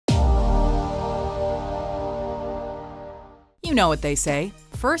You know what they say,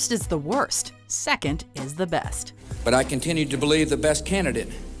 first is the worst, second is the best. But I continue to believe the best candidate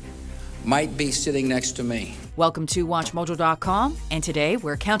might be sitting next to me. Welcome to WatchMojo.com, and today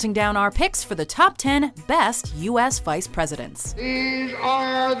we're counting down our picks for the top 10 best U.S. vice presidents. These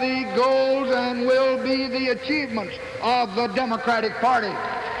are the goals and will be the achievements of the Democratic Party.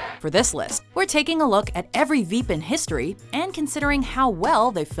 For this list, we're taking a look at every Veep in history and considering how well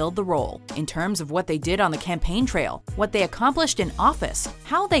they filled the role, in terms of what they did on the campaign trail, what they accomplished in office,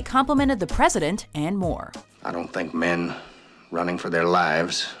 how they complimented the president, and more. I don't think men running for their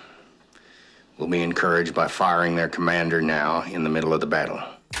lives will be encouraged by firing their commander now in the middle of the battle.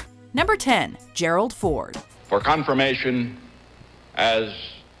 Number 10, Gerald Ford. For confirmation as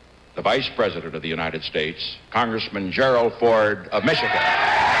the Vice President of the United States, Congressman Gerald Ford of Michigan.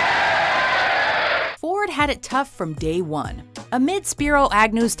 Ford had it tough from day one. Amid Spiro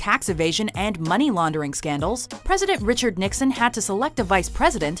Agnew's tax evasion and money laundering scandals, President Richard Nixon had to select a vice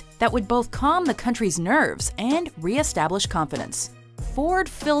president that would both calm the country's nerves and reestablish confidence. Ford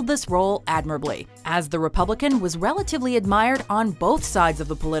filled this role admirably, as the Republican was relatively admired on both sides of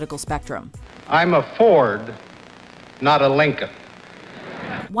the political spectrum. I'm a Ford, not a Lincoln.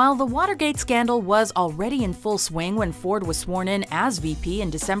 While the Watergate scandal was already in full swing when Ford was sworn in as VP in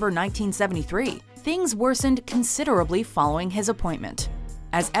December 1973, things worsened considerably following his appointment.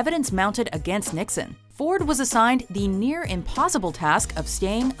 As evidence mounted against Nixon, Ford was assigned the near-impossible task of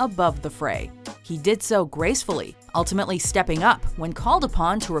staying above the fray. He did so gracefully, ultimately stepping up when called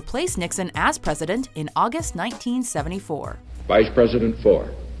upon to replace Nixon as president in August 1974. Vice President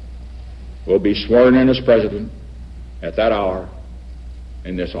Ford will be sworn in as president at that hour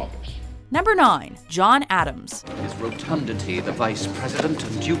in this office. Number 9, John Adams. His rotundity, the Vice President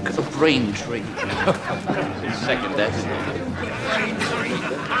and Duke of Braintree. Second that.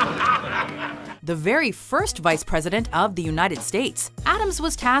 The very first Vice President of the United States, Adams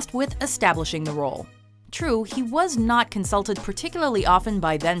was tasked with establishing the role. True, he was not consulted particularly often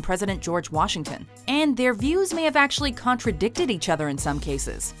by then-President George Washington, and their views may have actually contradicted each other in some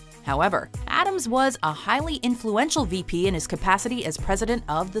cases. However, Adams was a highly influential VP in his capacity as President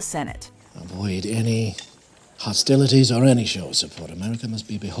of the Senate. Avoid any hostilities or any show of support. America must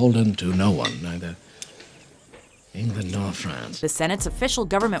be beholden to no one, neither England nor France. The Senate's official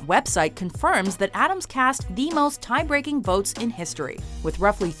government website confirms that Adams cast the most tie-breaking votes in history, with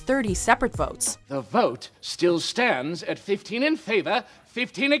roughly 30 separate votes. The vote still stands at 15 in favor,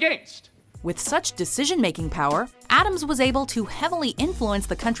 15 against. With such decision-making power, Adams was able to heavily influence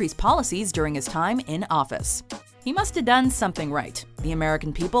the country's policies during his time in office. He must have done something right. The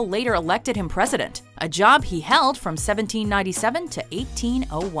American people later elected him president, a job he held from 1797 to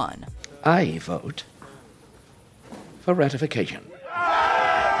 1801. I vote for ratification.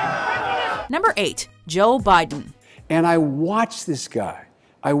 Number 8, Joe Biden. And I watch this guy.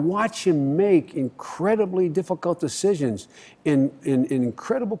 I watch him make incredibly difficult decisions in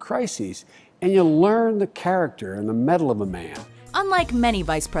incredible crises, and you learn the character and the mettle of a man. Unlike many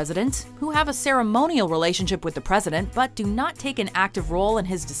vice presidents, who have a ceremonial relationship with the president but do not take an active role in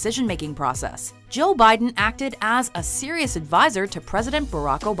his decision-making process, Joe Biden acted as a serious advisor to President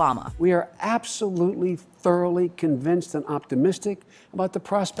Barack Obama. We are absolutely, thoroughly convinced and optimistic about the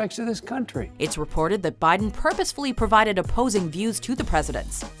prospects of this country. It's reported that Biden purposefully provided opposing views to the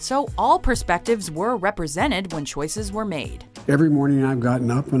president's, so all perspectives were represented when choices were made. Every morning I've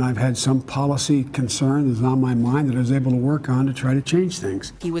gotten up and I've had some policy concern that's on my mind that I was able to work on to try to change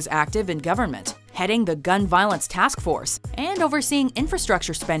things. He was active in government, heading the Gun Violence Task Force and overseeing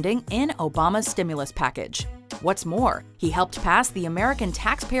infrastructure spending in Obama's stimulus package. What's more, he helped pass the American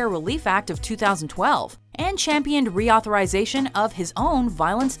Taxpayer Relief Act of 2012 and championed reauthorization of his own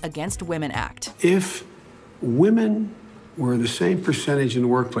Violence Against Women Act. If women were the same percentage in the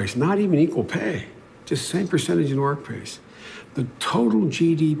workplace, not even equal pay, just same percentage in the workplace, the total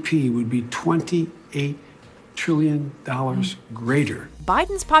GDP would be $28 trillion greater.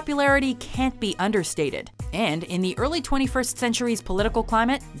 Biden's popularity can't be understated, and in the early 21st century's political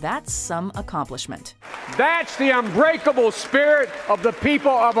climate, that's some accomplishment. That's the unbreakable spirit of the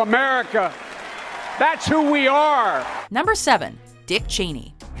people of America. That's who we are. Number 7, Dick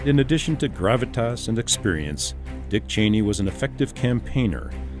Cheney. In addition to gravitas and experience, Dick Cheney was an effective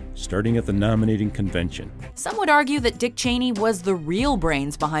campaigner, starting at the nominating convention. Some would argue that Dick Cheney was the real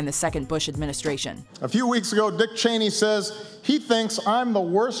brains behind the second Bush administration. A few weeks ago, Dick Cheney says he thinks I'm the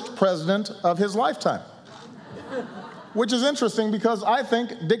worst president of his lifetime. Which is interesting because I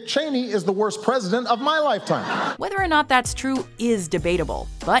think Dick Cheney is the worst president of my lifetime. Whether or not that's true is debatable,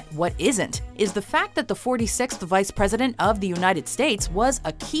 but what isn't is the fact that the 46th Vice President of the United States was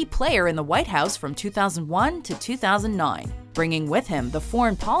a key player in the White House from 2001 to 2009. bringing with him the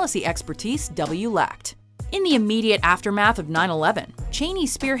foreign policy expertise W lacked. In the immediate aftermath of 9/11, Cheney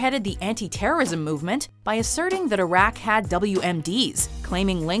spearheaded the anti-terrorism movement by asserting that Iraq had WMDs,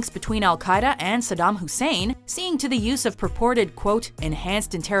 claiming links between al-Qaeda and Saddam Hussein, seeing to the use of purported, quote,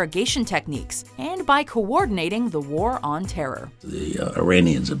 enhanced interrogation techniques, and by coordinating the war on terror. The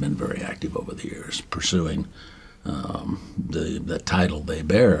Iranians have been very active over the years, pursuing the title they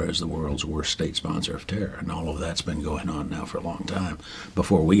bear as the world's worst state sponsor of terror, and all of that's been going on now for a long time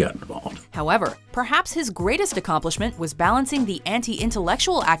before we got involved. However, perhaps his greatest accomplishment was balancing the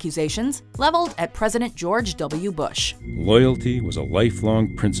anti-intellectual accusations leveled at President George W. Bush. Loyalty was a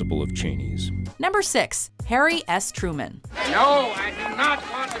lifelong principle of Cheney's. Number 6. Harry S. Truman. No, I do not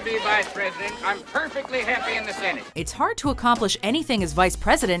want to be vice president. I'm perfectly happy in the Senate. It's hard to accomplish anything as vice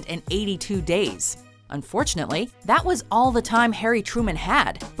president in 82 days. Unfortunately, that was all the time Harry Truman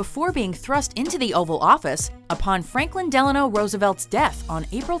had before being thrust into the Oval Office upon Franklin Delano Roosevelt's death on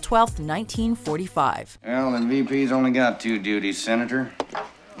April 12, 1945. Well, the VP's only got 2 duties, Senator.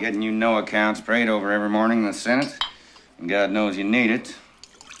 Getting you no accounts prayed over every morning in the Senate, and God knows you need it,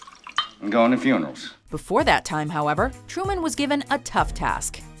 and going to funerals. Before that time, however, Truman was given a tough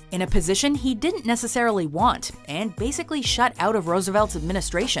task. In a position he didn't necessarily want, and basically shut out of Roosevelt's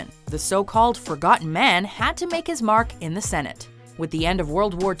administration, the so-called forgotten man had to make his mark in the Senate. With the end of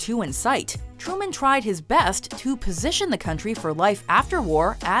World War II in sight, Truman tried his best to position the country for life after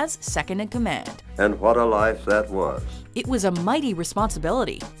war as second in command. And what a life that was. It was a mighty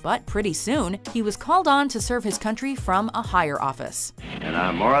responsibility, but pretty soon he was called on to serve his country from a higher office. And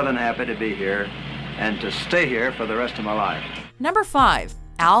I'm more than happy to be here and to stay here for the rest of my life. Number 5.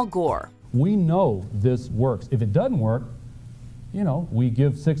 Al Gore. We know this works. If it doesn't work, we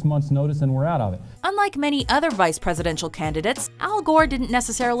give 6 months notice and we're out of it. Unlike many other vice presidential candidates, Al Gore didn't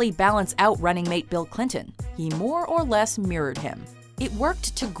necessarily balance out running mate Bill Clinton. He more or less mirrored him. It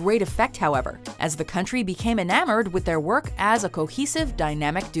worked to great effect, however, as the country became enamored with their work as a cohesive,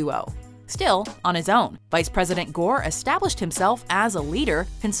 dynamic duo. Still, on his own, Vice President Gore established himself as a leader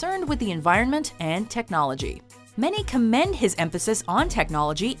concerned with the environment and technology. Many commend his emphasis on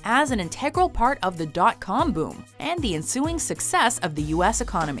technology as an integral part of the dot-com boom and the ensuing success of the U.S.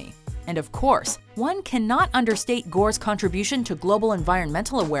 economy. And of course, one cannot understate Gore's contribution to global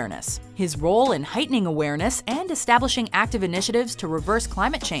environmental awareness. His role in heightening awareness and establishing active initiatives to reverse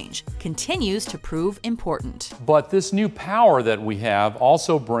climate change continues to prove important. But this new power that we have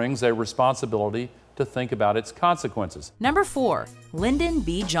also brings a responsibility to think about its consequences. Number 4. Lyndon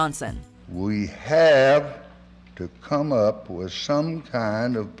B. Johnson. We have to come up with some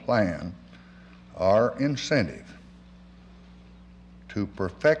kind of plan or incentive to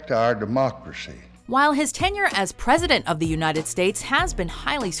perfect our democracy. While his tenure as President of the United States has been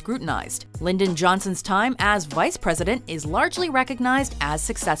highly scrutinized, Lyndon Johnson's time as Vice President is largely recognized as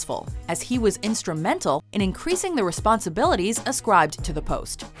successful, as he was instrumental in increasing the responsibilities ascribed to the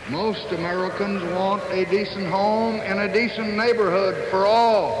post. Most Americans want a decent home and a decent neighborhood for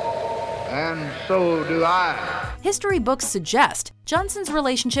all, and so do I. History books suggest Johnson's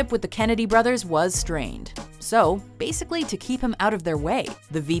relationship with the Kennedy brothers was strained. So, basically to keep him out of their way,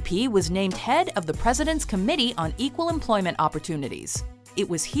 the VP was named head of the President's Committee on Equal Employment Opportunities. It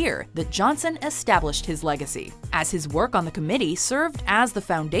was here that Johnson established his legacy, as his work on the committee served as the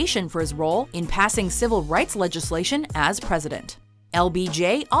foundation for his role in passing civil rights legislation as president.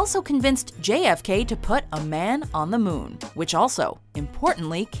 LBJ also convinced JFK to put a man on the moon, which also,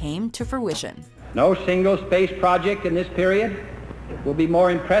 importantly, came to fruition. No single space project in this period will be more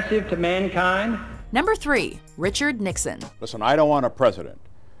impressive to mankind. Number 3. Richard Nixon. Listen, I don't want a president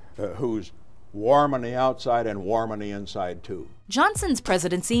who's warm on the outside and warm on the inside, too. Johnson's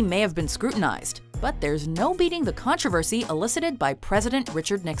presidency may have been scrutinized, but there's no beating the controversy elicited by President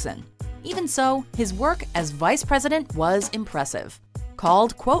Richard Nixon. Even so, his work as vice president was impressive.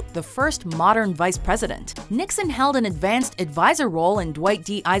 Called, quote, the first modern vice president, Nixon held an advanced advisor role in Dwight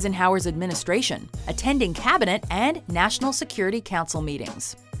D. Eisenhower's administration, attending cabinet and National Security Council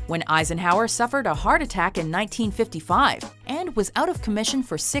meetings. When Eisenhower suffered a heart attack in 1955 and was out of commission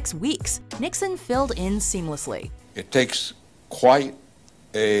for 6 weeks, Nixon filled in seamlessly. It takes quite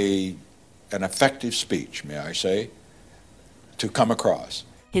an effective speech, may I say, to come across.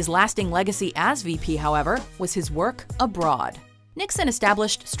 His lasting legacy as VP, however, was his work abroad. Nixon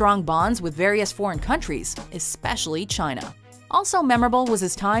established strong bonds with various foreign countries, especially China. Also memorable was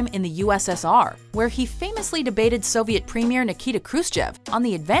his time in the USSR, where he famously debated Soviet Premier Nikita Khrushchev on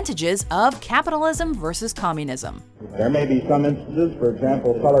the advantages of capitalism versus communism. There may be some instances, for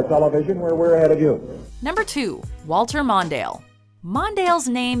example, color television, where we're ahead of you. Number 2. Walter Mondale. Mondale's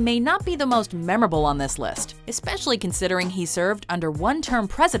name may not be the most memorable on this list, especially considering he served under one-term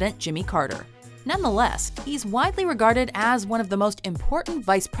President Jimmy Carter. Nonetheless, he's widely regarded as one of the most important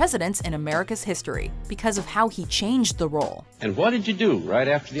vice presidents in America's history because of how he changed the role. And what did you do right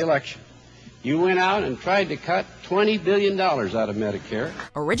after the election? You went out and tried to cut $20 billion out of Medicare.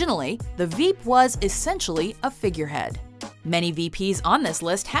 Originally, the VP was essentially a figurehead. Many VPs on this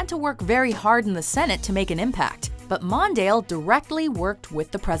list had to work very hard in the Senate to make an impact, but Mondale directly worked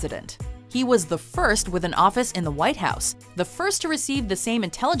with the president. He was the first with an office in the White House, the first to receive the same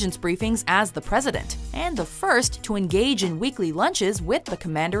intelligence briefings as the president, and the first to engage in weekly lunches with the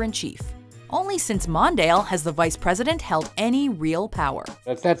commander-in-chief. Only since Mondale has the vice president held any real power.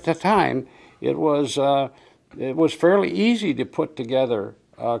 At that time, it was fairly easy to put together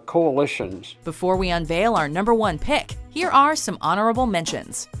coalitions. Before we unveil our number one pick, here are some honorable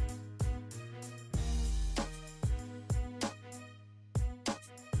mentions.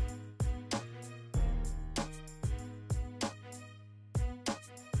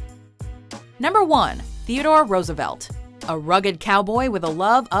 Number 1. Theodore Roosevelt. A rugged cowboy with a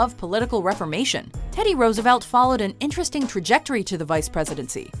love of political reformation, Teddy Roosevelt followed an interesting trajectory to the vice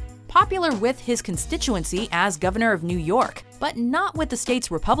presidency. Popular with his constituency as governor of New York, but not with the state's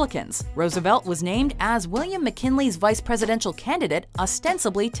Republicans, Roosevelt was named as William McKinley's vice presidential candidate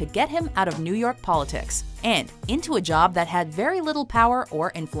ostensibly to get him out of New York politics and into a job that had very little power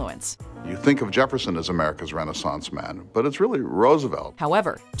or influence. You think of Jefferson as America's Renaissance man, but it's really Roosevelt.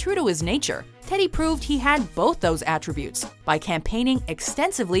 However, true to his nature, Teddy proved he had both those attributes by campaigning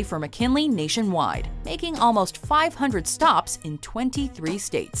extensively for McKinley nationwide, making almost 500 stops in 23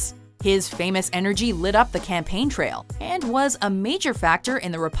 states. His famous energy lit up the campaign trail and was a major factor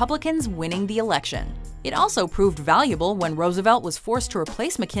in the Republicans winning the election. It also proved valuable when Roosevelt was forced to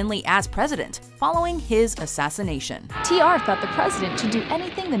replace McKinley as president following his assassination. TR thought the president should do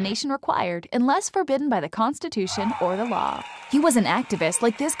anything the nation required unless forbidden by the Constitution or the law. He was an activist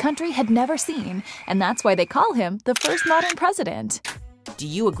like this country had never seen, and that's why they call him the first modern president. Do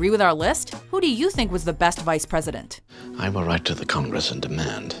you agree with our list? Who do you think was the best vice president? I will write to the Congress and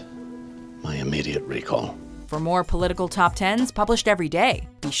demand my immediate recall. For more political top 10s published every day,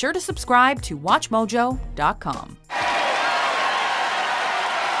 be sure to subscribe to WatchMojo.com.